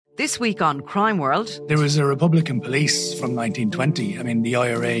This week on Crime World. There was a Republican police from 1920. I mean, the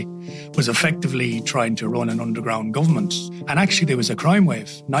IRA was effectively trying to run an underground government. And actually, there was a crime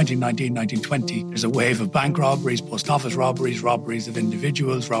wave. 1919, 1920. There's a wave of bank robberies, post office robberies, robberies of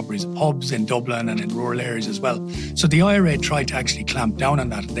individuals, robberies of pubs in Dublin and in rural areas as well. So the IRA tried to actually clamp down on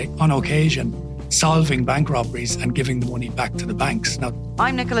that. They, on occasion, solving bank robberies and giving the money back to the banks. Now,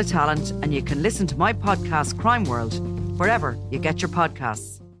 I'm Nicola Tallant, and you can listen to my podcast, Crime World, wherever you get your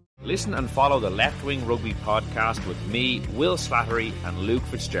podcasts. Listen and follow the Left Wing Rugby podcast with me, Will Slattery and Luke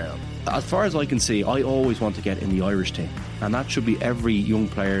Fitzgerald. As far as I can see, I always want to get in the Irish team. And that should be every young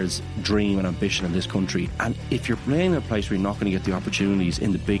player's dream and ambition in this country. And if you're playing in a place where you're not going to get the opportunities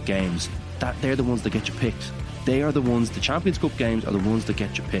in the big games, they're the ones that get you picked. They are the ones, the Champions Cup games are the ones that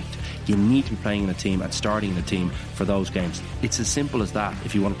get you picked. You need to be playing in a team and starting in a team for those games. It's as simple as that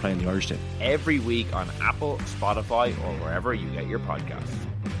if you want to play in the Irish team. Every week on Apple, Spotify or wherever you get your podcasts.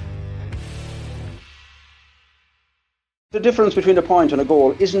 The difference between a point and a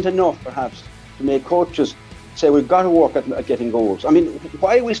goal isn't enough, perhaps, to make coaches say we've got to work at getting goals. I mean,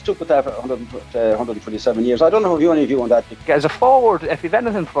 why are we stuck with that for 127 years? I don't know if you have any view on that. As a forward, if you've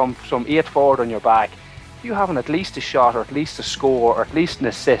anything from 8 forward on your back, you haven't at least a shot or at least a score or at least an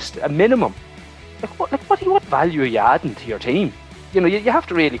assist, a minimum. What value are you adding to your team? You know, you have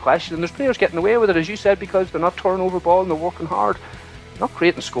to really question. And there's players getting away with it, as you said, because they're not turning over ball and they're working hard. They're not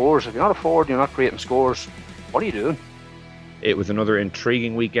creating scores. If you're not a forward, you're not creating scores. What are you doing? It was another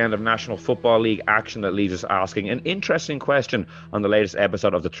intriguing weekend of National Football League action that leaves us asking an interesting question on the latest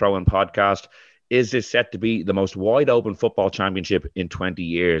episode of the Throw-In podcast. Is this set to be the most wide-open football championship in 20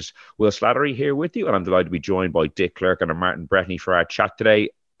 years? Will Slattery here with you, and I'm delighted to be joined by Dick Clerk and Martin Bretney for our chat today.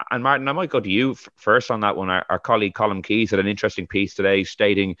 And Martin, I might go to you first on that one. Our colleague Colm Keys had an interesting piece today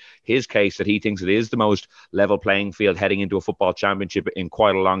stating his case that he thinks it is the most level playing field heading into a football championship in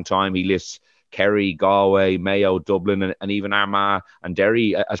quite a long time. He lists Kerry, Galway, Mayo, Dublin, and even Armagh and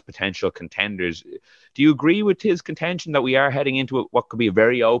Derry as potential contenders. Do you agree with his contention that we are heading into what could be a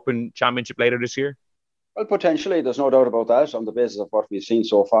very open championship later this year? Well, potentially, there's no doubt about that on the basis of what we've seen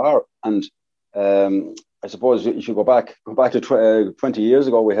so far. And I suppose if you go back to 20 years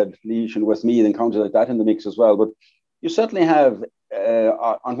ago, we had Laois and Westmeath and counties like that in the mix as well. But you certainly have,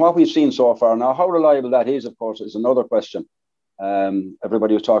 on what we've seen so far. Now, how reliable that is, of course, is another question.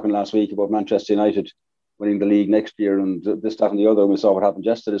 Everybody was talking last week about Manchester United winning the league next year and this, that and the other. We saw what happened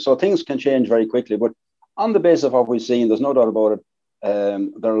yesterday. So things can change very quickly. But on the basis of what we've seen, there's no doubt about it.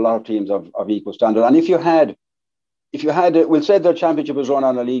 There are a lot of teams of equal standard. And if you had, we'll say the championship was run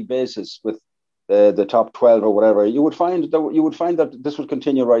on a league basis with the top 12 or whatever, you would find that this would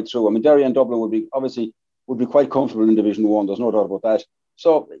continue right through. I mean, Derry and Dublin would be quite comfortable in Division 1. There's no doubt about that.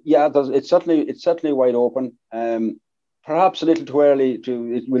 So yeah, it's certainly wide open. Perhaps a little too early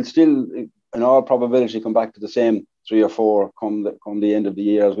it will still, in all probability, come back to the same 3 or 4 come the end of the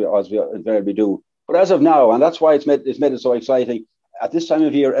year as we invariably do. But as of now, and that's why it's made it so exciting. At this time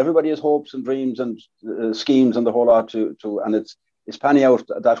of year, everybody has hopes and dreams and schemes and the whole lot and it's panning out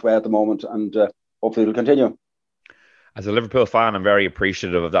that way at the moment, and hopefully it'll continue. As a Liverpool fan, I'm very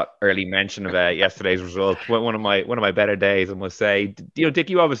appreciative of that early mention of yesterday's result. One of my better days, I must say. You know, Dick,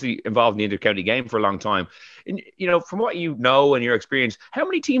 you obviously involved in the inter-county game for a long time. And, you know, from what you know and your experience, how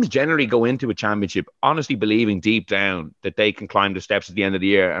many teams generally go into a championship honestly believing deep down that they can climb the steps at the end of the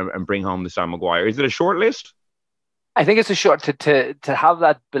year and bring home the Sam Maguire? Is it a short list? I think it's a short to have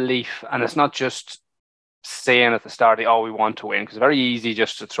that belief, and it's not just saying at the start, we want to win, because it's very easy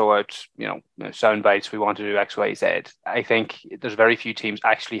just to throw out, sound bites. We want to do X, Y, Z. I think there's very few teams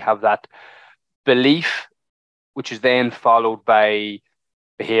actually have that belief, which is then followed by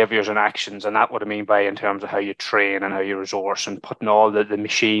behaviours and actions. And that's what I mean by in terms of how you train and how you resource and putting all the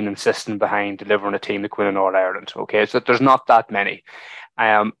machine and system behind delivering a team to win in All Ireland. Okay, so there's not that many.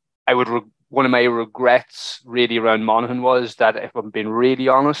 One of my regrets really around Monaghan was that, if I'm being really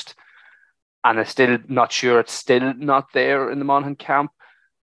honest, and I'm still not sure it's still not there in the Monaghan camp,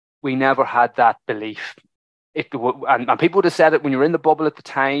 we never had that belief. And people would have said it when you were in the bubble at the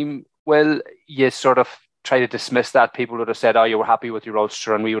time. Well, you sort of try to dismiss that. People would have said, you were happy with your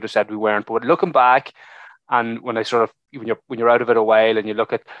Ulster, and we would have said we weren't. But looking back, and when you're out of it a while and you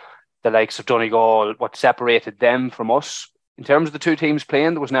look at the likes of Donegal, what separated them from us, in terms of the two teams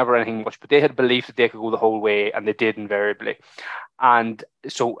playing, there was never anything much, but they had belief that they could go the whole way, and they did invariably. And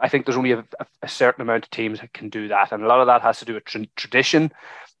so I think there's only a certain amount of teams that can do that. And a lot of that has to do with tradition,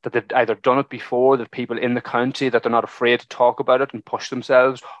 that they've either done it before, that people in the county, that they're not afraid to talk about it and push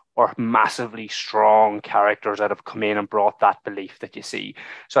themselves, or massively strong characters that have come in and brought that belief that you see.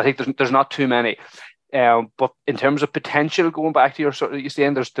 So I think there's not too many. But in terms of potential, going back to you're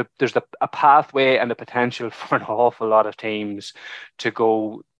saying there's a pathway and the potential for an awful lot of teams to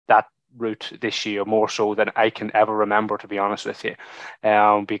go that route this year, more so than I can ever remember, to be honest with you.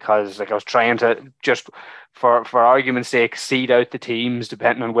 Because like I was trying to just for argument's sake seed out the teams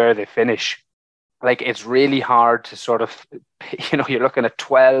depending on where they finish. Like, it's really hard to sort of, you're looking at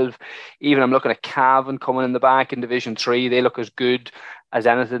 12. Even I'm looking at Cavan coming in the back in Division 3. They look as good as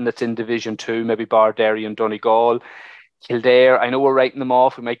anything that's in Division 2, maybe bar Derry and Donegal. Kildare, I know we're writing them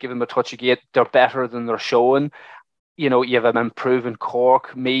off. We might give them a touch of gate. They're better than they're showing. You have an improving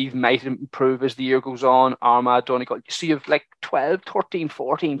Cork. Meath might improve as the year goes on. Armagh, Donegal. So you have like 12, 13,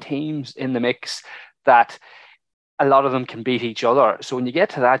 14 teams in the mix that a lot of them can beat each other. So when you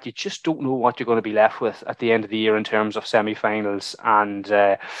get to that, you just don't know what you're going to be left with at the end of the year in terms of semi-finals and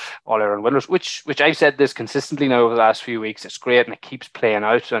All-Ireland winners, which I've said this consistently now over the last few weeks. It's great and it keeps playing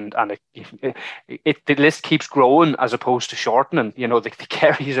out and the list keeps growing as opposed to shortening. The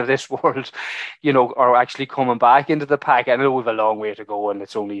Kerrys of this world, are actually coming back into the pack. I know we have a long way to go and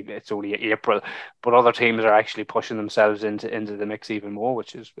it's only April, but other teams are actually pushing themselves into the mix even more,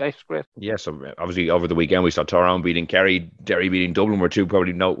 which is great. Yeah, so obviously over the weekend we saw Tyrone beating Kerry, Derry beating Dublin were two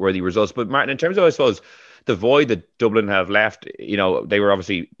probably noteworthy results. But Martin, in terms of, I suppose, the void that Dublin have left, they were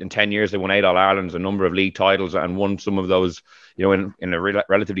obviously in 10 years, they won 8 All-Irelands, a number of league titles and won some of those, in a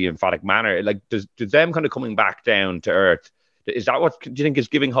relatively emphatic manner. Like, does them kind of coming back down to earth, is that what do you think is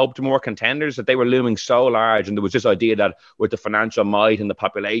giving hope to more contenders, that they were looming so large and there was this idea that with the financial might and the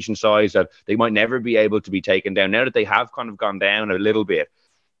population size that they might never be able to be taken down, now that they have kind of gone down a little bit?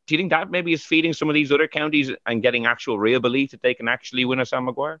 Do you think that maybe is feeding some of these other counties and getting actual real belief that they can actually win a Sam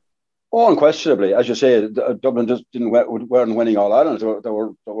Maguire? Oh, unquestionably. As you say, Dublin just weren't winning all Ireland. They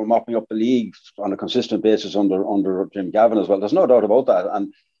were mopping up the league on a consistent basis under Jim Gavin as well. There's no doubt about that.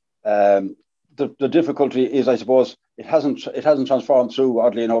 And the difficulty is, I suppose, it hasn't transformed through,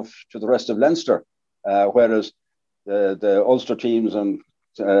 oddly enough, to the rest of Leinster, whereas the Ulster teams and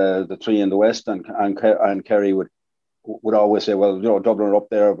the three in the West and Kerry would always say, well, Dublin are up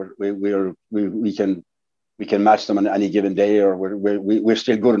there, but we can match them on any given day, or we're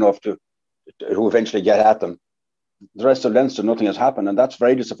still good enough to eventually get at them. The rest of Leinster, nothing has happened, and that's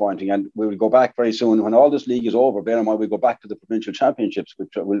very disappointing. And we will go back very soon when all this league is over. Bear in mind, we go back to the provincial championships,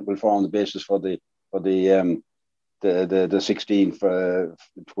 which will form the basis for the 16 to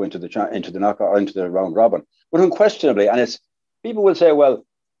go into the knockout, into the round robin. But unquestionably, and people will say, well,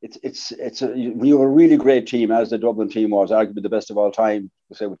 we have a really great team, as the Dublin team was, arguably the best of all time,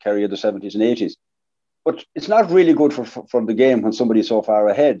 we say, with Kerry in the 70s and 80s. But it's not really good for the game when somebody's so far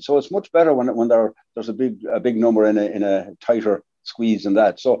ahead. So it's much better when there's a big number in a tighter squeeze than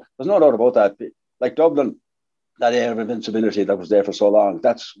that. So there's no doubt about that. Like Dublin, that air of invincibility that was there for so long,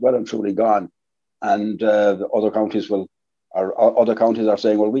 that's well and truly gone. And the other counties are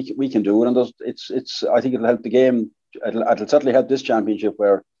saying, well, we can do it. And I think it'll help the game. It'll certainly help this championship,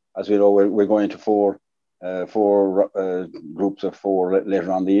 where, as we know, we're going to four groups of 4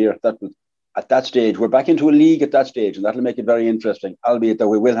 later on the year. At that stage, we're back into a league at that stage, and that'll make it very interesting. Albeit that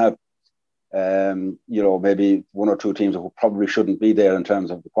we will have, maybe 1 or 2 teams that probably shouldn't be there in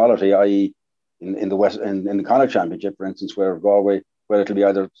terms of the quality, i.e., in the West, in the Connacht Championship, for instance, where Galway, where it'll be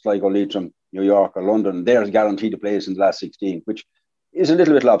either Sligo, Leitrim, New York, or London. They're guaranteed a place in the last 16, which is a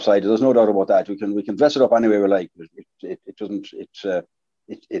little bit lopsided. There's no doubt about that. We can dress it up any way we like. It doesn't.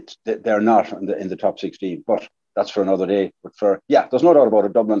 They're not in the top 16, but that's for another day. But there's no doubt about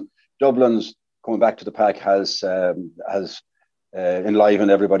it. Dublin's coming back to the pack has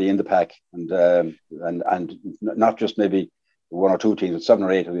enlivened everybody in the pack, and not just maybe 1 or 2 teams, but 7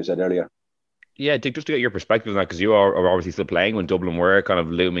 or 8, as you said earlier. Yeah, Dick, just to get your perspective on that, because you are obviously still playing when Dublin were kind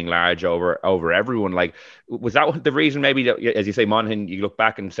of looming large over everyone. Like, was that the reason maybe that, as you say, Monaghan, you look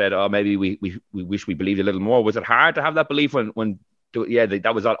back and said, oh, maybe we wish we believed a little more? Was it hard to have that belief when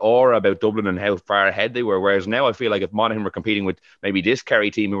that was that aura about Dublin and how far ahead they were? Whereas now I feel like if Monaghan were competing with maybe this Kerry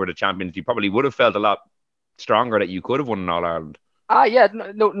team who were the champions, you probably would have felt a lot stronger that you could have won an All-Ireland. Yeah,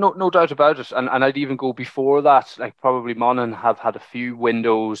 no doubt about it. And I'd even go before that. Like, probably Monaghan have had a few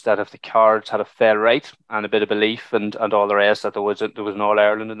windows that if the cards had a fell right and a bit of belief and all the rest, that there was an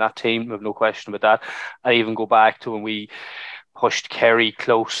All-Ireland in that team. I have no question about that. I even go back to when we pushed Kerry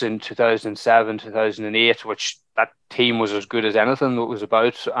close in 2007, 2008, which that team was as good as anything that was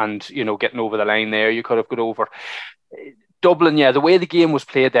about. And, getting over the line there, you could have got over. Dublin, the way the game was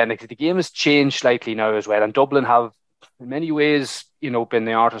played then, the game has changed slightly now as well. And Dublin have, in many ways, been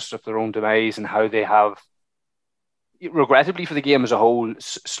the artists of their own demise, and how they have, regrettably for the game as a whole,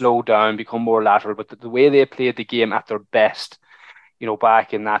 slowed down, become more lateral. But the way they played the game at their best,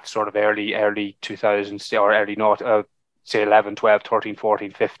 back in that sort of early 2000s or early not say 11, 12, 13,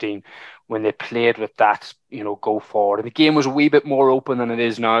 14, 15, when they played with that, go forward. And the game was a wee bit more open than it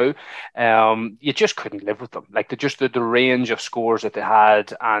is now. You just couldn't live with them. Like the range of scores that they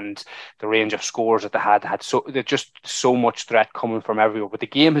had and the range of scores that they had just so much threat coming from everywhere. But the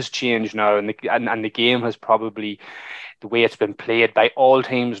game has changed now, and the game has probably, the way it's been played by all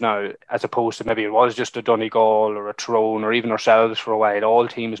teams now, as opposed to maybe it was just a Donegal or a Tyrone or even ourselves for a while. All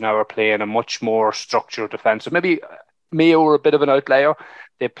teams now are playing a much more structured defensive. Maybe Mayo were a bit of an outlier.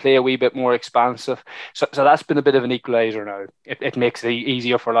 They play a wee bit more expansive. So that's been a bit of an equaliser now. It makes it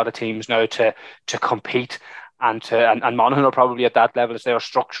easier for a lot of teams now to compete. And Monaghan are probably at that level. As their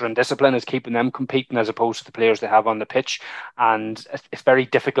structure and discipline is keeping them competing as opposed to the players they have on the pitch. And it's very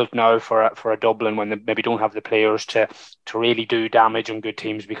difficult now for a Dublin when they maybe don't have the players to really do damage on good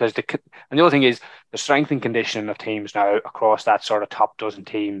teams. And the other thing is the strength and conditioning of teams now across that sort of top dozen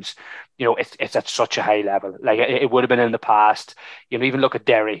teams. It's at such a high level. Like it would have been in the past. Even look at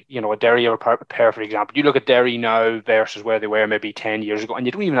Derry. Derry are a perfect example. You look at Derry now versus where they were maybe 10 years ago, and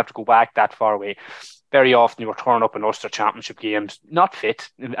you don't even have to go back that far away. Very often you were turning up in Ulster Championship games, not fit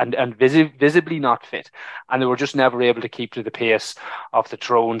and visibly not fit. And they were just never able to keep to the pace of the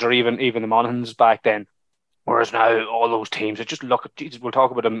Tyrones or even the Monaghans back then. Whereas now all those teams, we'll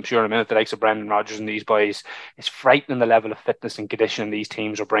talk about them, I'm sure, in a minute, the likes of Brendan Rodgers and these boys. It's frightening the level of fitness and conditioning these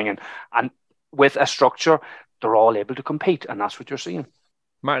teams are bringing. And with a structure, they're all able to compete. And that's what you're seeing.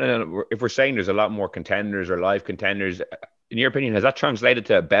 Martin, if we're saying there's a lot more contenders or live contenders, in your opinion, has that translated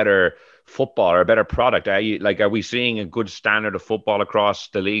to a better football or a better product? Are we seeing a good standard of football across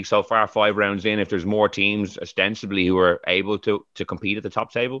the league so far, 5 rounds in, if there's more teams ostensibly who are able to compete at the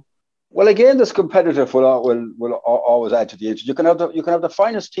top table? Well, again, this competitive will always add to the interest. You can have the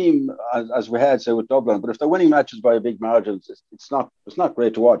finest team as we had, say, with Dublin, but if they're winning matches by a big margin, it's not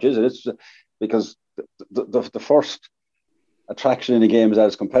great to watch, is it? It's because the first attraction in the game is that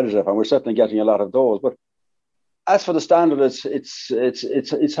it's competitive, and we're certainly getting a lot of those. But as for the standard,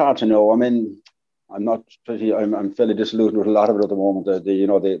 it's hard to know. I mean, I'm fairly disillusioned with a lot of it at the moment.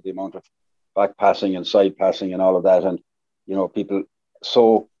 The amount of back passing and side passing and all of that, and people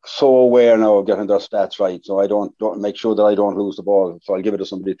so aware now of getting their stats right. So I don't make sure that I don't lose the ball. So I'll give it to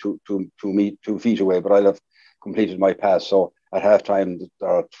somebody 2 feet away, but I'll have completed my pass. So at halftime,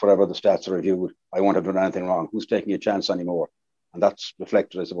 or whatever the stats are reviewed, I won't have done anything wrong. Who's taking a chance anymore? And that's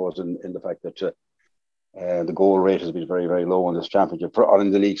reflected, I suppose, in the fact that the goal rate has been very, very low in this championship or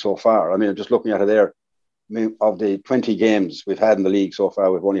in the league so far. I mean, just looking at it there, of the 20 games we've had in the league so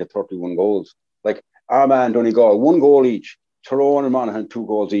far, we've only had 31 goals. Like Armagh, Donegal, 1 goal each. Tyrone and Monaghan, 2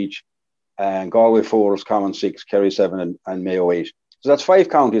 goals each. And Galway 4, Common 6, Kerry 7, and Mayo 8. So that's 5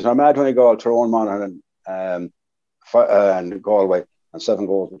 counties. Armagh, Donegal, Tyrone, Monaghan, and Galway, and 7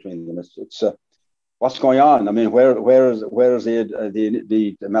 goals between them. It's what's going on? I mean, where is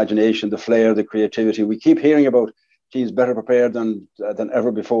the imagination, the flair, the creativity? We keep hearing about teams better prepared than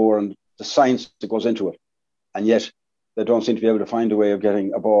ever before, and the science that goes into it, and yet they don't seem to be able to find a way of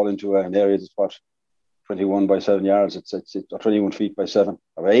getting a ball into an area that's 21 by 7 yards. It's 21 feet by 7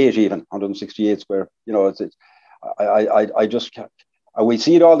 or 8 even 168 square. I just can't. We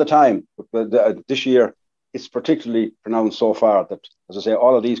see it all the time, but this year it's particularly pronounced so far that, as I say,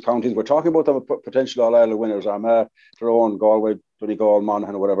 all of these counties, we're talking about them potential All-Ireland winners, Armagh, Tyrone, Galway, Donegal,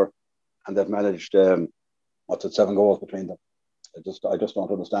 Monaghan, or whatever, and they've managed 7 goals between them. I just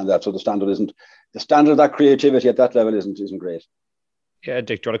don't understand that. So the standard of that creativity at that level isn't great. Yeah,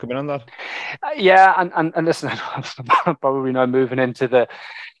 Dick, do you want to come in on that? Yeah, and listen, I'm probably now moving into that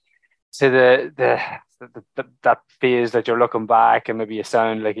phase that you're looking back and maybe you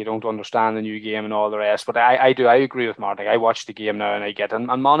sound like you don't understand the new game and all the rest. But I agree with Martin. I watch the game now and I get it.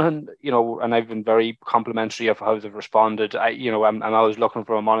 And Monaghan, and I've been very complimentary of how they've responded. I'm always looking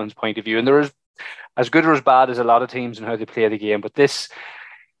from a Monaghan's point of view, and there is as good or as bad as a lot of teams in how they play the game. But this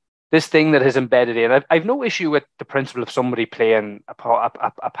thing that has embedded in, I've no issue with the principle of somebody playing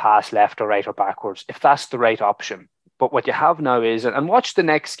a pass left or right or backwards, if that's the right option. But what you have now is, and watch the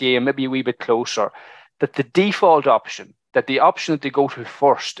next game, maybe a wee bit closer, that the default option, that the option that they go to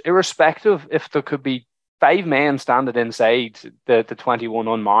first, irrespective if there could be 5 men standing inside the 21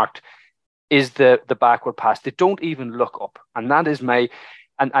 unmarked, is the backward pass. They don't even look up. And that is and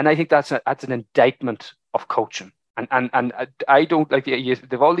I think that's an indictment of coaching. And I don't like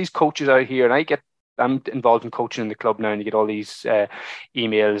they've all these coaches out here, and I'm involved in coaching in the club now, and you get all these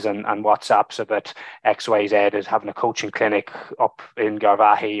emails and WhatsApps about XYZ is having a coaching clinic up in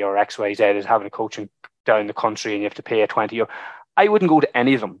Garvahi, or XYZ is having a coaching down the country and you have to pay a 20 euro. I wouldn't go to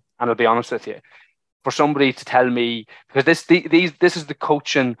any of them, and I'll be honest with you. for somebody to tell me, because this is the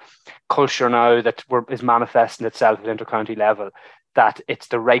coaching culture now that is manifesting itself at intercounty level, that it's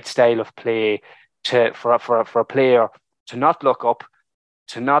the right style of play for a player to not look up,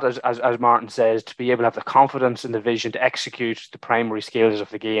 to not, as Martin says, to be able to have the confidence and the vision to execute the primary skills of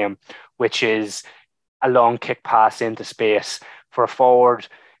the game, which is a long kick pass into space. For a forward,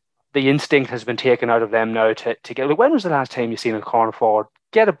 the instinct has been taken out of them now to get. Like, when was the last time you seen a corner forward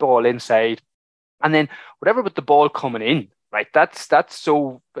get a ball inside, and then whatever with the ball coming in, right? That's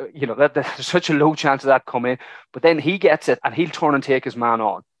so, there's such a low chance of that coming in. But then he gets it and he'll turn and take his man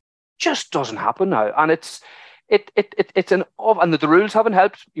on. Just doesn't happen now, and it's and the rules haven't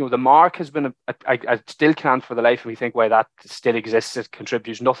helped. The mark has been I still can't for the life of me think why that still exists. It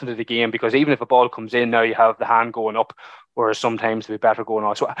contributes nothing to the game, because even if a ball comes in now, you have the hand going up, whereas sometimes it'd be better going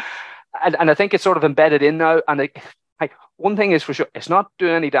out. So, and I think it's sort of embedded in now. And one thing is for sure, it's not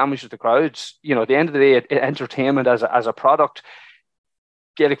doing any damage to the crowds. At the end of the day, entertainment as a product,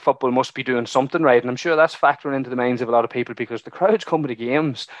 Gaelic football must be doing something right, and I'm sure that's factoring into the minds of a lot of people, because the crowds come to the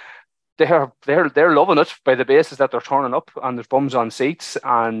games. They're loving it by the basis that they're turning up and there's bums on seats.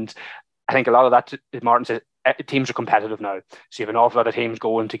 And I think a lot of that, as Martin said, teams are competitive now. So you have an awful lot of teams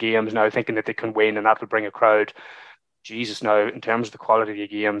going to games now thinking that they can win and that will bring a crowd. Jesus, now, in terms of the quality of the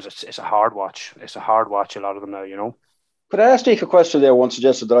games, it's a hard watch. It's a hard watch, a lot of them now, Could I ask Steve a question there, one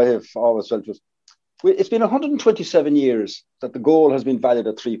suggested that I have always felt was, it's been 127 years that the goal has been valued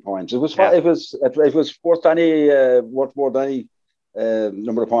at 3 points. It was worth more than any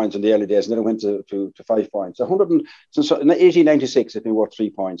number of points in the early days, and then it went to 5 points. Since 1896, it's been worth 3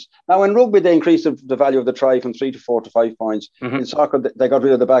 points. Now, in rugby, they increased the value of the try from 3 to 4 to 5 points. Mm-hmm. In soccer, they got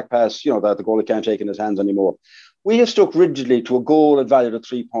rid of the back pass, that the goalie can't take in his hands anymore. We have stuck rigidly to a goal valued at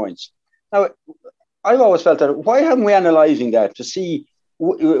 3 points. Now, I've always felt that, why haven't we analysing that to see,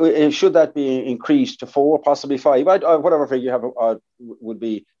 should that be increased to 4, possibly 5? Whatever figure you have would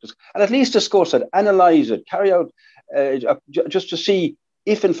be, and at least discuss it, analyse it, carry out, just to see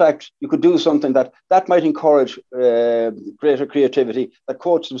if, in fact, you could do something that might encourage greater creativity, that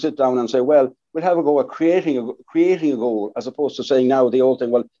coaches will sit down and say, well, we'll have a go at creating a goal, as opposed to saying now the old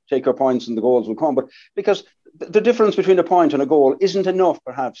thing, well, take your points and the goals will come. But because the difference between a point and a goal isn't enough,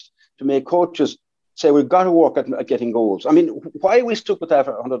 perhaps, to make coaches say we've got to work at getting goals. I mean, why are we stuck with that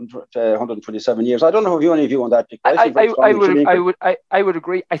for 127 years? I don't know if you have any view on that. I would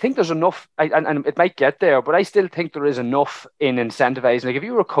agree. I think there's enough, and it might get there, but I still think there is enough in incentivizing. Like, if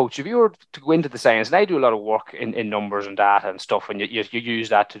you were a coach, if you were to go into the science, and I do a lot of work in numbers and data and stuff, and you use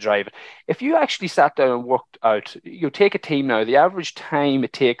that to drive it. If you actually sat down and worked out, you take a team now, the average time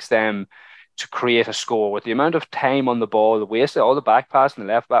it takes them to create a score, with the amount of time on the ball, the waste, all the back pass and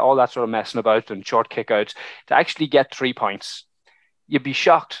the left back, all that sort of messing about and short kick outs, to actually get 3 points, you'd be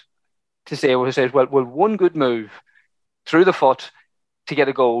shocked to say, well, one good move through the foot to get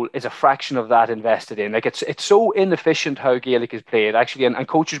a goal is a fraction of that invested in. Like, it's so inefficient how Gaelic is played, actually, and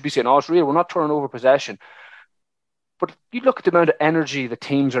coaches be saying, it's real, we're not turning over possession. But you look at the amount of energy the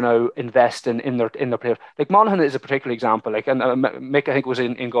teams are now investing in their players. Like, Monaghan is a particular example. Like, and Mick, I think, was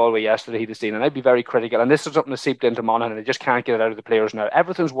in Galway yesterday, he'd have seen, and I'd be very critical. And this is something that seeped into Monaghan, and they just can't get it out of the players now.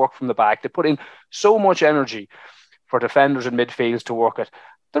 Everything's worked from the back. They put in so much energy for defenders and midfields to work it.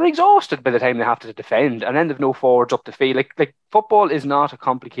 They're exhausted by the time they have to defend, and then they've no forwards up the field. Like football is not a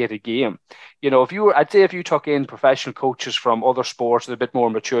complicated game. I'd say if you took in professional coaches from other sports that are a bit more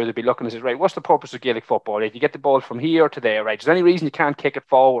mature, they'd be looking and say, right, what's the purpose of Gaelic football? If you get the ball from here to there, right? Is there any reason you can't kick it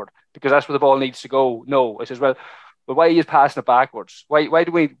forward because that's where the ball needs to go? No. I says, well, why are you passing it backwards? Why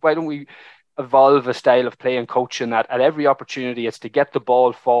don't we evolve a style of play and coaching that at every opportunity it's to get the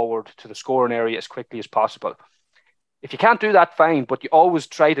ball forward to the scoring area as quickly as possible? If you can't do that, fine, but you always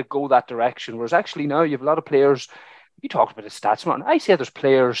try to go that direction. Whereas actually now you have a lot of players, you talked about the stats, Martin. I say there's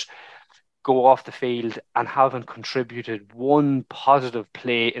players go off the field and haven't contributed one positive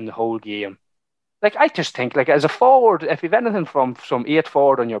play in the whole game. Like, I just think, like, as a forward, if you've anything from some 8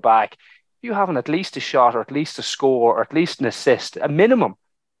 forward on your back, you haven't at least a shot or at least a score or at least an assist, a minimum.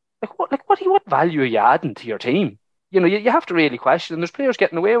 What value are you adding to your team? You have to really question. And there's players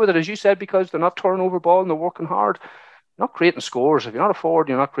getting away with it, as you said, because they're not turning over ball and they're working hard. Not creating scores. If you're not a forward,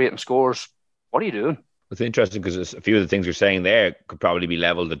 you're not creating scores. What are you doing? It's interesting because a few of the things you're saying there could probably be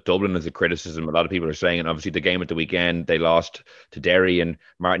leveled at Dublin as a criticism. A lot of people are saying, and obviously the game at the weekend, they lost to Derry. And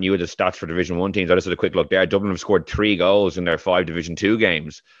Martin, you had the stats for Division 1 teams. I just had a quick look there. Dublin have scored 3 goals in their 5 Division 2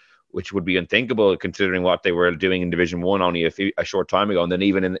 games, which would be unthinkable considering what they were doing in Division 1 only a short time ago. And then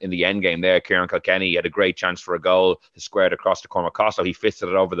even in the end game there, Kieran Kilkenny had a great chance for a goal to square it across to Cormac Costello. He fisted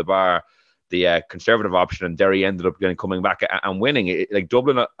it over the bar, the conservative option, and Derry ended up coming back and winning. Like,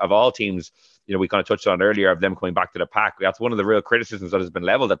 Dublin, of all teams, we kind of touched on earlier of them coming back to the pack. That's one of the real criticisms that has been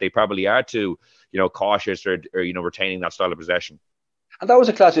leveled, that they probably are too, cautious or retaining that style of possession. And that was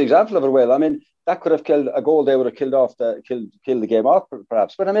a classic example of it. Well, I mean, that could have killed a goal. They would have killed the game off,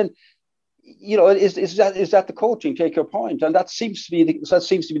 perhaps. But I mean, is that the coaching? Take your point, and that seems to be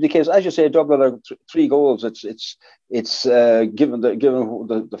the case. As you say, Dublin are 3 goals. It's given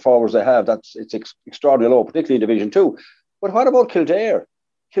the forwards they have, it's extraordinarily low, particularly in Division 2. But what about Kildare?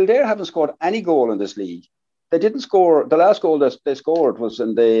 Kildare haven't scored any goal in this league. They didn't score. The last goal that they scored was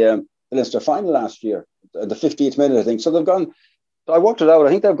in the Leinster final last year, the 50th minute, I think. So they've gone. I worked it out. I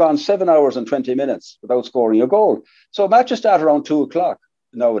think they've gone 7 hours and 20 minutes without scoring a goal. So matches start around 2:00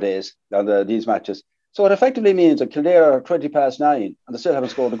 nowadays, these matches. So it effectively means that Kildare are 20 past 9 and they still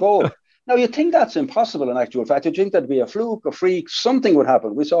haven't scored a goal. Now, you'd think that's impossible in actual fact. You'd think that'd be a fluke, a freak, something would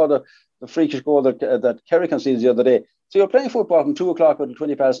happen. We saw the freakish goal that Kerry conceded the other day. So you're playing football from 2:00 until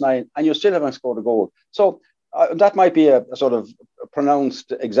 20 past 9 and you still haven't scored a goal. So that might be a sort of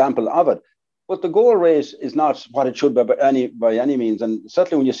pronounced example of it. But the goal rate is not what it should be by any means. And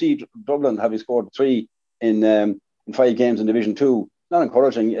certainly when you see Dublin having scored 3 in 5 games in Division 2, not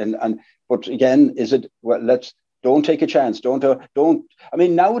encouraging. But again, is it? Well, don't take a chance. Don't. I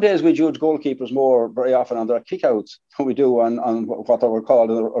mean, nowadays we judge goalkeepers very often on their kickouts than we do on what they were called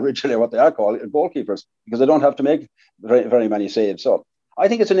originally, what they are called goalkeepers, because they don't have to make very, very many saves. So I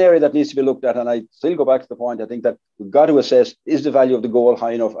think it's an area that needs to be looked at, and I still go back to the point. I think that we've got to assess, is the value of the goal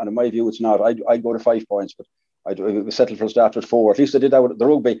high enough? And in my view, it's not. I'd go to 5 points, but I'd settle for a start with 4. At least they did that with the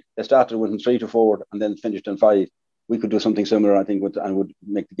rugby. They started with 3 to 4 and then finished in 5. We could do something similar, I think, would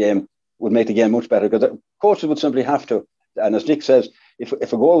make the game much better, because the coaches would simply have to. And as Nick says, if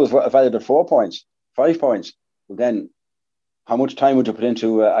a goal was valued at 4 points, 5 points, well, then how much time would you put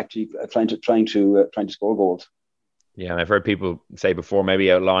into actually trying to score goals? Yeah, and I've heard people say before,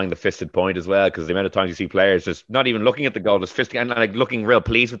 maybe outlawing the fisted point as well, because the amount of times you see players just not even looking at the goal, just fisting, and like looking real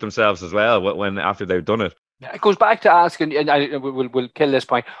pleased with themselves as well when after they've done it. It goes back to asking, and we'll kill this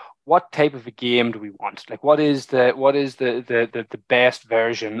point. What type of a game do we want? Like, what is the best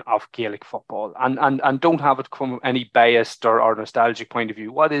version of Gaelic football? And don't have it from any biased or nostalgic point of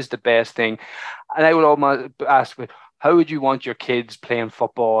view. What is the best thing? And I would almost ask, how would you want your kids playing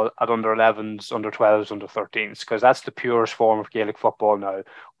football at under 11s, under 12s, under 13s? Because that's the purest form of Gaelic football now.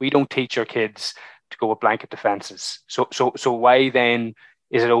 We don't teach our kids to go with blanket defences. So why then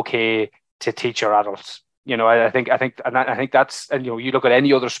is it okay to teach our adults? I think that's, and you look at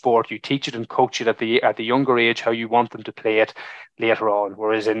any other sport, you teach it and coach it at the younger age how you want them to play it later on.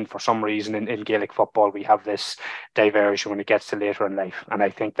 Whereas for some reason in Gaelic football we have this diversion when it gets to later in life, and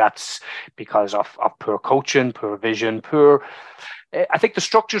I think that's because of poor coaching, poor vision, I think the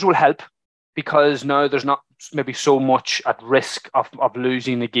structures will help, because now there's not maybe so much at risk of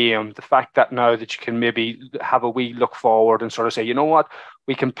losing the game. The fact that now that you can maybe have a wee look forward and sort of say, you know what,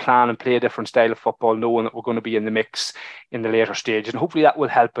 we can plan and play a different style of football, knowing that we're going to be in the mix in the later stage, and hopefully that will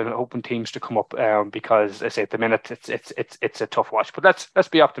help and open teams to come up. Because I say at the minute it's a tough watch, but let's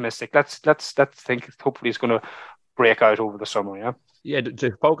be optimistic. Let's think hopefully it's going to break out over the summer. Yeah,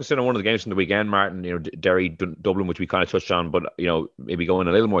 to focus in on one of the games from the weekend, Martin, Derry Dublin, which we kind of touched on, but maybe go in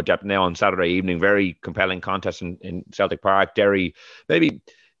a little more depth now on Saturday evening. Very compelling contest in Celtic Park. Derry maybe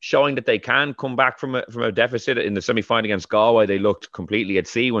showing that they can come back from a deficit in the semi-final against Galway. They looked completely at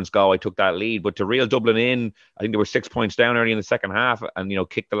sea once Galway took that lead, but to reel Dublin in, I think they were 6 points down early in the second half, and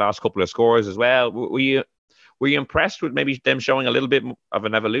kicked the last couple of scores as well. Were you impressed with maybe them showing a little bit of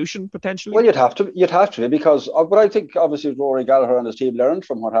an evolution potentially? Well, you'd have to be, because but I think obviously Rory Gallagher and his team learned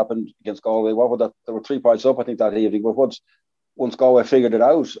from what happened against Galway. There were 3 points up, I think, that evening. But once Galway figured it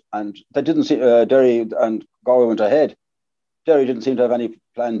out, and they didn't see Derry and Galway went ahead, Derry didn't seem to have any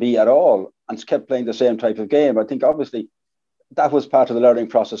plan B at all and kept playing the same type of game. I think obviously that was part of the learning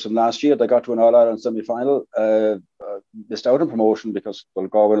process from last year. They got to an All-Ireland semi-final, missed out on promotion because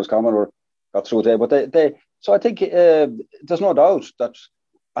Galway was common or got through there. But so I think there's no doubt that,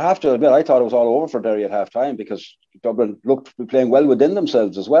 I have to admit, I thought it was all over for Derry at half-time, because Dublin looked to be playing well within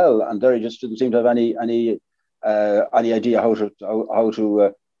themselves as well, and Derry just didn't seem to have any idea how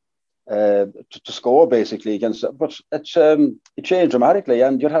to score basically against it. But it changed dramatically,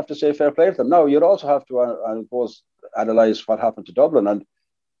 and you'd have to say fair play to them. Now, you'd also have to, I suppose, analyse what happened to Dublin, and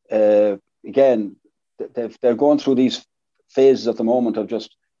again, they're going through these phases at the moment of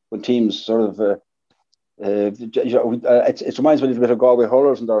just when teams sort of it reminds me a little bit of Galway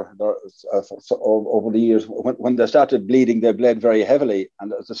hurlers and their over the years. When they started bleeding, they bled very heavily,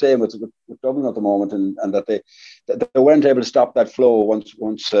 and it's the same with Dublin at the moment, and that they weren't able to stop that flow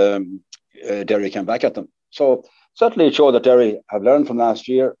once Derry came back at them. So certainly it showed that Derry have learned from last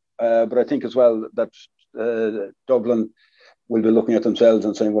year. but I think as well that Dublin will be looking at themselves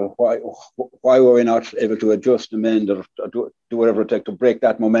and saying, well, why were we not able to adjust, amend, or do whatever it takes to break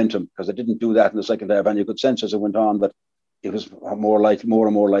that momentum? Because they didn't do that in the second half, and you could sense as it went on that it was more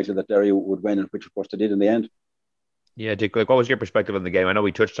and more likely that Derry would win, and which of course they did in the end. Yeah, Dick, like, what was your perspective on the game? I know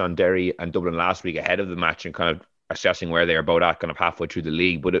we touched on Derry and Dublin last week ahead of the match and kind of assessing where they're about at kind of halfway through the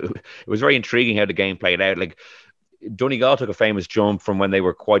league, but it was very intriguing how the game played out. Like, Donegal took a famous jump from when they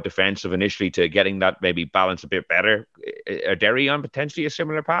were quite defensive initially to getting that maybe balance a bit better. Are Derry on potentially a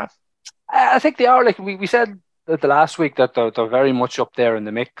similar path? I think they are. Like we said the last week that they're very much up there in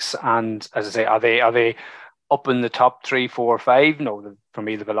the mix. And as I say, are they up in the top 3, 4, 5? No, for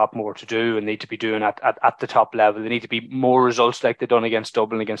me, they've a lot more to do and need to be doing at the top level. They need to be more results like they've done against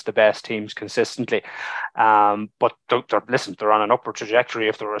Dublin, against the best teams consistently. But they're on an upward trajectory.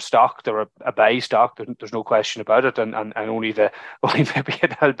 If they're a stock, they're a buy stock. There's no question about it. And only maybe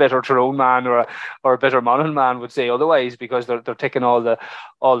a bitter Tyrone man or a bitter Monaghan man would say otherwise, because they're taking all the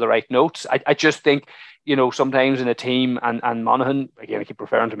right notes. I just think, sometimes in a team, and Monaghan, again, I keep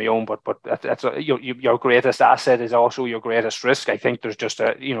referring to my own, but that's your greatest asset is also your greatest risk. I think there's just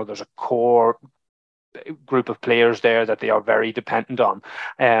there's a core group of players there that they are very dependent on.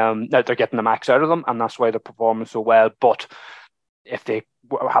 That they're getting the max out of them, and that's why they're performing so well. But if they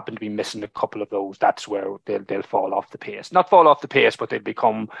happen to be missing a couple of those, that's where they'll fall off the pace. Not fall off the pace, but they'll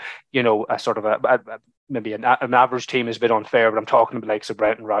become, a sort of maybe an average team is a bit unfair, but I'm talking about like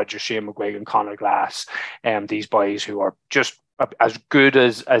Brendan Rodgers, Shane McGuigan, Conor Glass, these boys who are just as good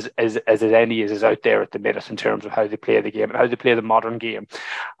as any is out there at the minute in terms of how they play the game and how they play the modern game.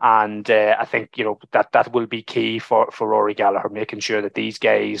 And I think that will be key for Rory Gallagher, making sure that these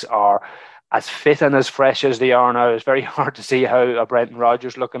guys are as fit and as fresh as they are now. It's very hard to see how a Brendan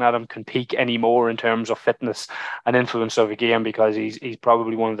Rodgers, looking at him, can peak anymore in terms of fitness and influence of a game, because he's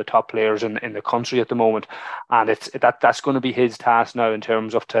probably one of the top players in the country at the moment. And that's going to be his task now in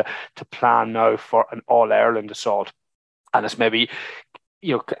terms of to plan now for an All-Ireland assault. And it's maybe,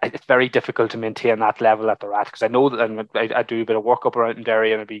 it's very difficult to maintain that level that they're at, because I know that, and I do a bit of work up around in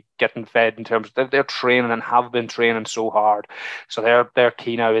Derry, and I'll be getting fed in terms of they're training and have been training so hard. So their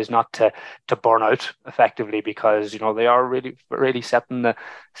key now is not to burn out effectively, because they are really really setting the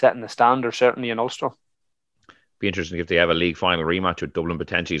standard, certainly in Ulster. Be interesting if they have a league final rematch with Dublin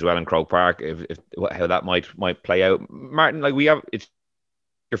potentially as well in Croke Park, if how that might play out. Martin, like, it's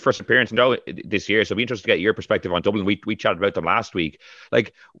your first appearance this year, so it'd be interesting to get your perspective on Dublin. We chatted about them last week.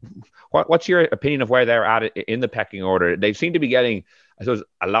 Like, what's your opinion of where they're at in the pecking order? They seem to be getting, I suppose,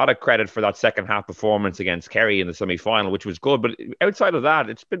 a lot of credit for that second half performance against Kerry in the semi-final, which was good. But outside of that,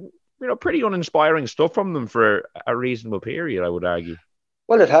 it's been pretty uninspiring stuff from them for a reasonable period, I would argue.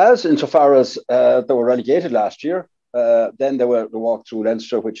 Well, it has, insofar as they were relegated last year. Then they walked through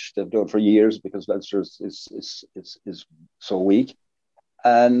Leinster, which they've done for years, because Leinster is so weak.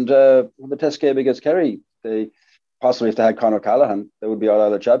 And the test game against Kerry, they possibly, if they had Conor Callaghan, they would be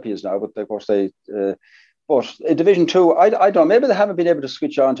All-Ireland champions now. But of course, but in Division 2, I don't. Maybe they haven't been able to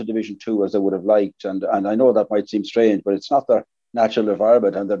switch on to Division 2 as they would have liked, and I know that might seem strange, but it's not their natural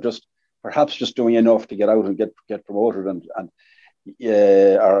environment, and they're perhaps just doing enough to get out and get promoted and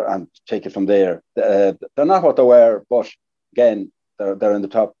take it from there. They're not what they were, but again, they're in the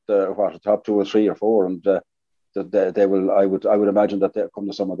top, the top 2 or 3 or 4, and. They will. I would imagine that they come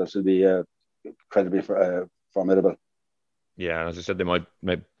to summer. This will be incredibly formidable. Yeah, as I said, they might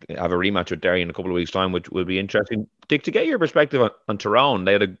have a rematch with Derry in a couple of weeks' time, which will be interesting. Dick, to get your perspective on Tyrone,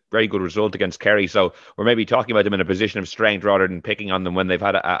 they had a very good result against Kerry, so we're maybe talking about them in a position of strength rather than picking on them when they've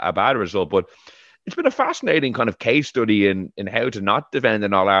had a bad result. But it's been a fascinating kind of case study in how to not defend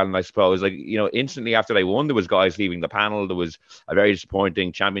in All-Ireland, I suppose. Like, instantly after they won, there was guys leaving the panel. There was a very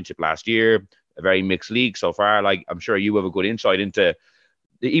disappointing championship last year. A very mixed league so far. Like, I'm sure you have a good insight into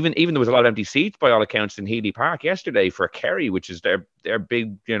even there was a lot of empty seats by all accounts in Healy Park yesterday for Kerry, which is their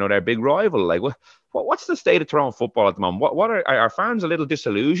big their big rival. Like, what's the state of Tyrone football at the moment? What are fans a little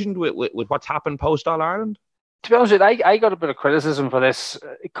disillusioned with what's happened post All-Ireland? To be honest with you, I got a bit of criticism for this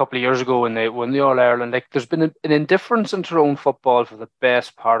a couple of years ago when they won the All-Ireland. Like, there's been an indifference in Tyrone football for the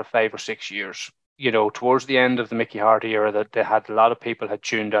best part of 5 or 6 years. Towards the end of the Mickey Harty era, that they had a lot of people had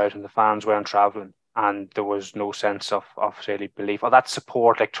tuned out and the fans weren't travelling, and there was no sense of really belief or that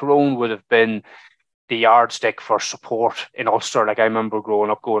support. Like, Tyrone would have been the yardstick for support in Ulster. Like, I remember growing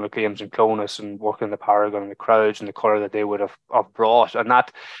up, going to games in Clonus and working in the Paragon and the crowds and the colour that they would have brought, and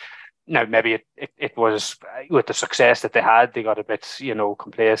that Now, maybe it was with the success that they had, they got a bit,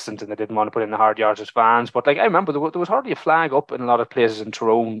 complacent and they didn't want to put in the hard yards as fans. But I remember there was hardly a flag up in a lot of places in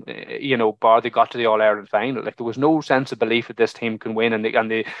Tyrone, bar they got to the All-Ireland final. There was no sense of belief that this team can win, and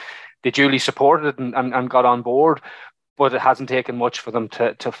they duly supported it and got on board. But it hasn't taken much for them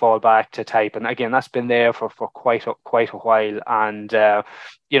to fall back to type. And again, that's been there for quite a while. And,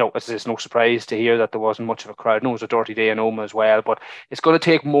 it's no surprise to hear that there wasn't much of a crowd. No, it was a dirty day in Omagh as well. But it's going to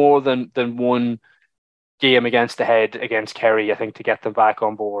take more than one game against the head against Kerry, I think, to get them back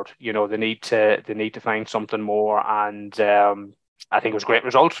on board. They need to find something more. And I think it was a great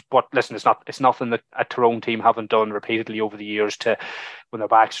result. But listen, it's nothing that a Tyrone team haven't done repeatedly over the years to, when their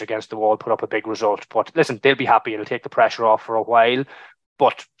backs are against the wall, put up a big result. But listen, they'll be happy. It'll take the pressure off for a while.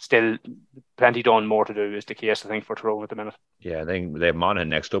 But still, plenty done, more to do is the case, I think, for Tyrone at the minute. Yeah, I think they have Monaghan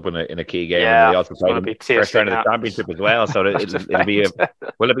next up in a key game. Yeah, and they also play the first round of the championship as well. So it'll be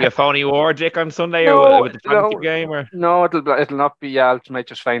will it be a phony war, Dick, on Sunday, or with the championship game? Or? No, it'll not be. I might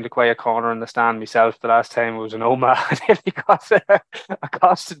just find a quiet corner in the stand myself. The last time it was in Omagh, I nearly got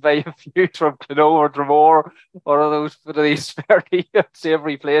accosted by a few from Clonogh or Dromore, or these very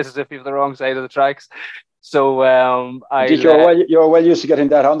savoury places if you're the wrong side of the tracks. So you're well used to getting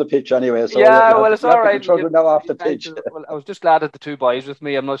that on the pitch anyway. So yeah, well, it's all right. Now off the pitch. Well, I was just glad that the two boys with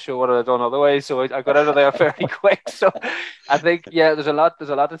me. I'm not sure what I'd have done otherwise. So I got out of there very quick. So I think there's a lot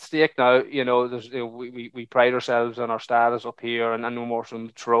at stake now. We pride ourselves on our status up here, and no more from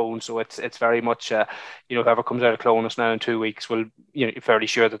the Tyrone. So it's very much whoever comes out of Clonus now in 2 weeks will fairly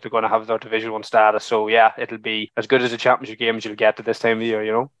sure that they're going to have their Division 1 status. So yeah, it'll be as good as a championship game as you'll get at this time of the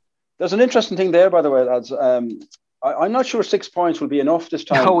year. There's an interesting thing there, by the way, lads. I'm not sure 6 points will be enough this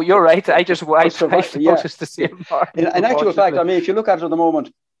time. No, you're right. I noticed the same part. In actual fact, I mean, if you look at it at the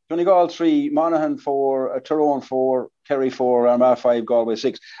moment, Donegal 3, Monaghan 4, Tyrone 4, Kerry 4, Armagh 5, Galway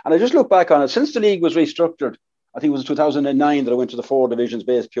 6. And I just look back on it. Since the league was restructured, I think it was 2009 that I went to the 4 divisions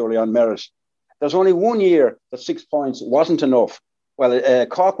based purely on merit. There's only 1 year that 6 points wasn't enough. Well,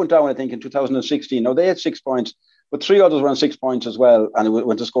 Cork went down, I think, in 2016. Now, they had 6 points. But 3 others were on 6 points as well, and it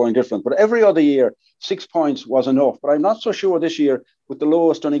went to scoring different. But every other year, 6 points was enough. But I'm not so sure this year with the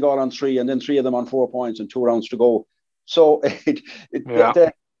lowest Donegal on 3, and then 3 of them on 4 points and 2 rounds to go. So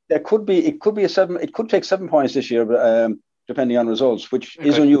there could be a 7. It could take 7 points this year, depending on results, which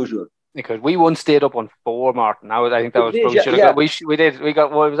is unusual. Because we once stayed up on 4, Martin. I think that was probably should have got. We did. We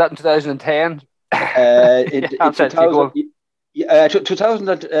got. What was that in 2010?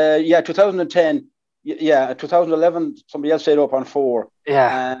 2010. Yeah, 2011, somebody else stayed up on 4.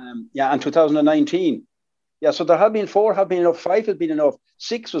 Yeah. And 2019. Yeah, so there have been 4 have been enough, 5 has been enough,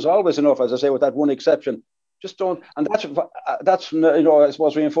 6 was always enough, as I say, with that one exception. Just don't, and that's I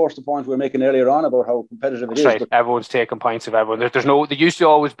suppose reinforced the point we were making earlier on about how competitive it is. Right. Everyone's taking points of everyone. There used to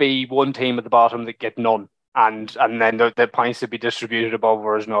always be one team at the bottom that get none. And then the points to be distributed above,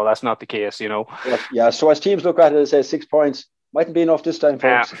 whereas no, that's not the case, Yeah, so as teams look at it and say 6 points mightn't be enough this time,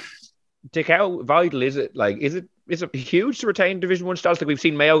 folks. Dick, how vital is it? Like, is it huge to retain Division 1 status? Like, we've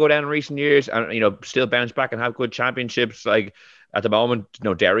seen Mayo go down in recent years and, still bounce back and have good championships. Like, at the moment,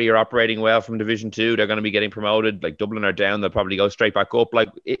 Derry are operating well from Division 2. They're going to be getting promoted. Like, Dublin are down. They'll probably go straight back up. Like,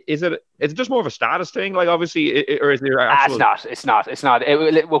 is it just more of a status thing? Like, obviously, or is there actual... It's not.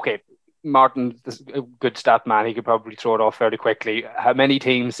 Okay. Martin, a good stat man, he could probably throw it off fairly quickly. How many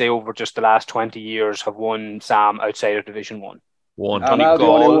teams, say, over just the last 20 years have won SAM outside of Division 1?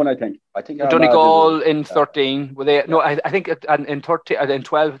 Donegal, I think Donegal in 13. Were they? No, I think in 13, in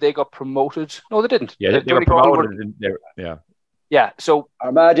 12 they got promoted. No, they didn't. Yeah, they were promoted. Yeah. So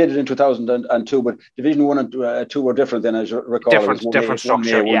Armagh did it in 2002, but Division 1 and 2 were different. Then, as you recall, different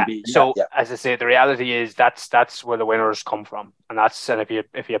structure. Yeah. So as I say, the reality is that's where the winners come from, and if you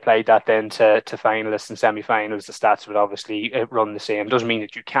applied that then to finalists and semi-finals, the stats would obviously run the same. Doesn't mean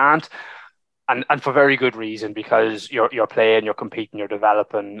that you can't. And for very good reason, because you're playing, you're competing, you're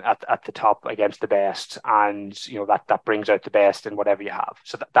developing at the top against the best, and that brings out the best in whatever you have.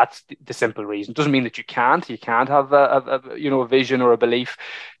 So that's the simple reason. Doesn't mean that you can't have a vision or a belief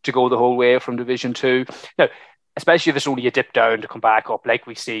to go the whole way from Division 2. Now, especially if it's only a dip down to come back up, like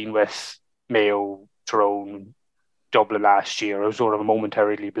we've seen with Mayo, Tyrone, Dublin last year. It was sort of a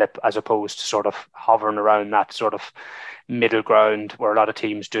momentarily blip, as opposed to sort of hovering around that sort of middle ground where a lot of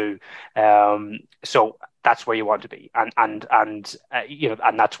teams do. So that's where you want to be, and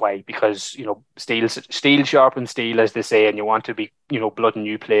that's why, because steel sharpens steel, as they say, and you want to be blooding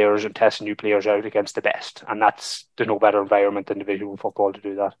new players and testing new players out against the best, and there's no better environment than Division 1 football to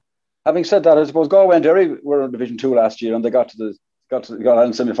do that. Having said that, I suppose Galway and Derry were in Division 2 last year, and they got out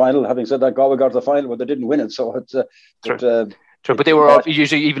in semi-final. Having said that, Galway got to the final, but they didn't win it. So it's True, but they were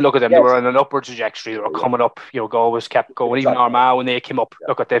usually, even look at them, they were on an upward trajectory. They were coming up. Galway's kept going. Even Armagh, when they came up,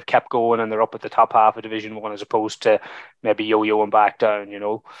 look at, they've kept going, and they're up at the top half of Division 1 as opposed to maybe yo-yoing back down,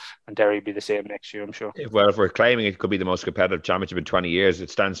 and Derry will be the same next year, I'm sure. Well, if we're claiming it could be the most competitive championship in 20 years,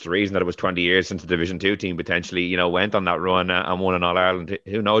 it stands to reason that it was 20 years since the Division 2 team potentially, went on that run and won in All-Ireland.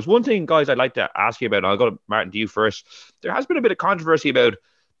 Who knows? One thing, guys, I'd like to ask you about, and I'll go to Martin, to you first. There has been a bit of controversy about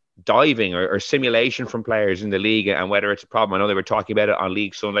diving or simulation from players in the league and whether it's a problem. I know they were talking about it on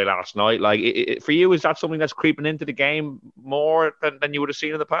League Sunday last night. For you, is that something that's creeping into the game more than you would have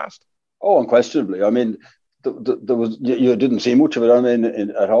seen in the past? Oh, unquestionably. I mean, there was, you didn't see much of it. I mean,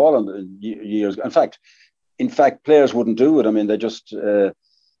 at all in years. In fact, players wouldn't do it. I mean, they just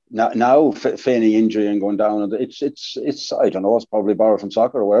now feigning injury and going down. And it's I don't know. It's probably borrowed from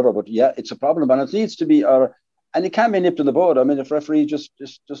soccer or whatever. But yeah, it's a problem, and it needs to be. And it can be nipped in the bud. I mean, if referees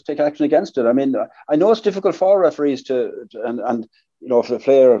just take action against it. I mean, I know it's difficult for referees and if the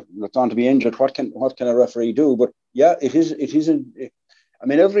player that's on to be injured, what can a referee do? But yeah, it is. I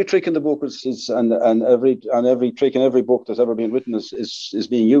mean, every trick in the book and every trick in every book that's ever been written is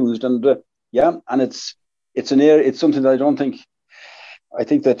being used. And and it's something that I don't think. I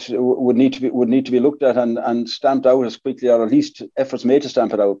think that would need to be looked at and stamped out as quickly, or at least efforts made to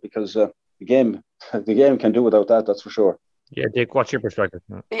stamp it out, because the game can do without that. That's for sure. Yeah, Dick, what's your perspective?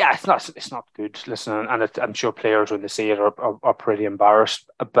 Yeah, it's not good. Listen, and I'm sure players, when they see it, are pretty embarrassed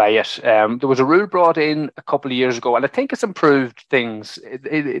by it. There was a rule brought in a couple of years ago, and I think it's improved things.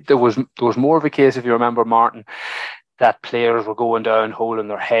 There was more of a case, if you remember, Martin, that players were going down, holding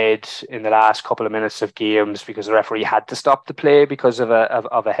their head in the last couple of minutes of games because the referee had to stop the play because of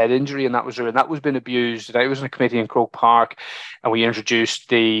a head injury, and that was been abused. And I was in a committee in Croke Park, and we introduced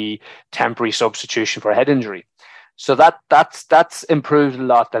the temporary substitution for a head injury. So that's improved a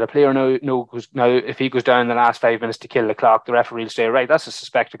lot. That a player now if he goes down in the last 5 minutes to kill the clock, the referee will say, right, that's a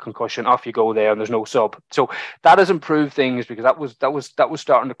suspected concussion. Off you go there, and there's no sub. So that has improved things, because that was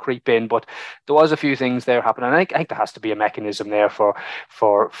starting to creep in. But there was a few things there happening. And I think there has to be a mechanism there for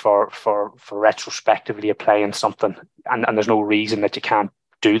retrospectively applying something. And there's no reason that you can't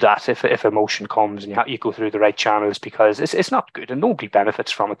do that if emotion comes and you go through the right channels, because it's not good and nobody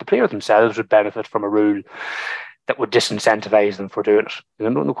benefits from it. The players themselves would benefit from a rule that would disincentivize them for doing it.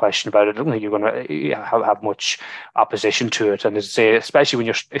 There's no question about it. I don't think you're going to have much opposition to it. And as I say, especially when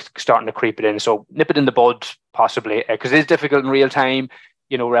you're starting to creep it in. So nip it in the bud, possibly, because it is difficult in real time.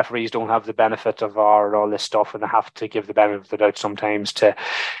 Referees don't have the benefit of VAR and all this stuff, and they have to give the benefit of the doubt sometimes to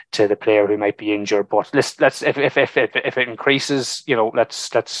the player who might be injured. But let's if it increases, let's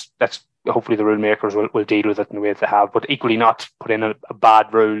hopefully the rule makers will deal with it in the way they have, but equally not put in a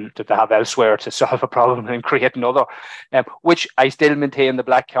bad rule that they have elsewhere to solve a problem and create another, which I still maintain the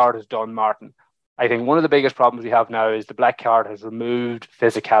black card has done, Martin. I think one of the biggest problems we have now is the black card has removed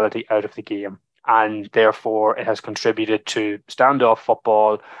physicality out of the game, and therefore it has contributed to standoff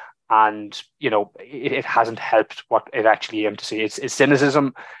football, and it hasn't helped what it actually aimed to see. It's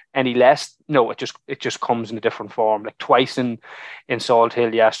cynicism any less? No, it just comes in a different form. Like twice in Salt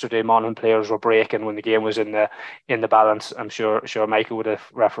Hill yesterday, Monaghan players were breaking when the game was in the balance. I'm sure Michael would have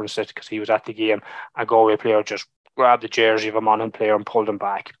referenced it because he was at the game. A Galway player just grabbed the jersey of a Monaghan player and pulled him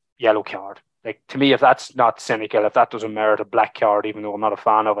back. Yellow card. Like, to me, if that's not cynical, if that doesn't merit a black card, even though I'm not a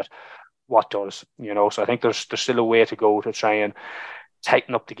fan of it, what does? So I think there's still a way to go to try and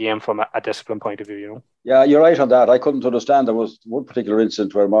tighten up the game from a discipline point of view, Yeah, you're right on that. I couldn't understand. There was one particular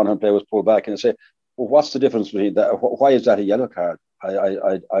incident where a Monaghan player was pulled back, and I say, well, what's the difference between that? Why is that a yellow card? I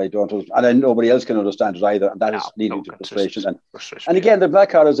don't understand. And then nobody else can understand it either, and that is leading to frustration. And again, the black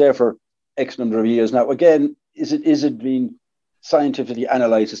card is there for X number of years now. Again, is it being scientifically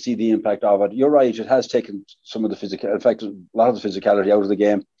analysed to see the impact of it? You're right, it has taken some of the physical, in fact, a lot of the physicality out of the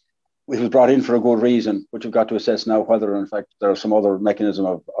game. It was brought in for a good reason, but you've got to assess now whether, in fact, there's some other mechanism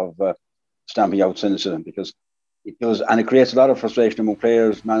of stamping out cynicism, because it does, and it creates a lot of frustration among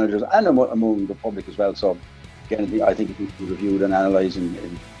players, managers, and among the public as well. So, again, I think it needs to be reviewed and analysed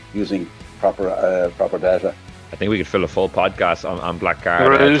and using proper data. I think we could fill a full podcast on black card.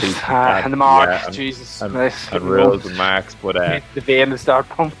 The rules and the mark, Jesus. And rules and marks, but the vein will start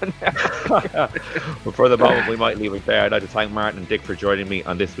pumping. But for the moment, we might leave it there. I'd like to thank Martin and Dick for joining me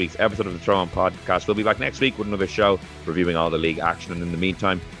on this week's episode of the Throw On Podcast. We'll be back next week with another show reviewing all the league action, and in the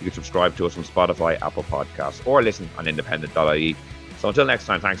meantime, you can subscribe to us on Spotify, Apple Podcasts, or listen on independent.ie. So until next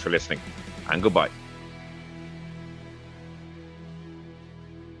time, thanks for listening, and goodbye.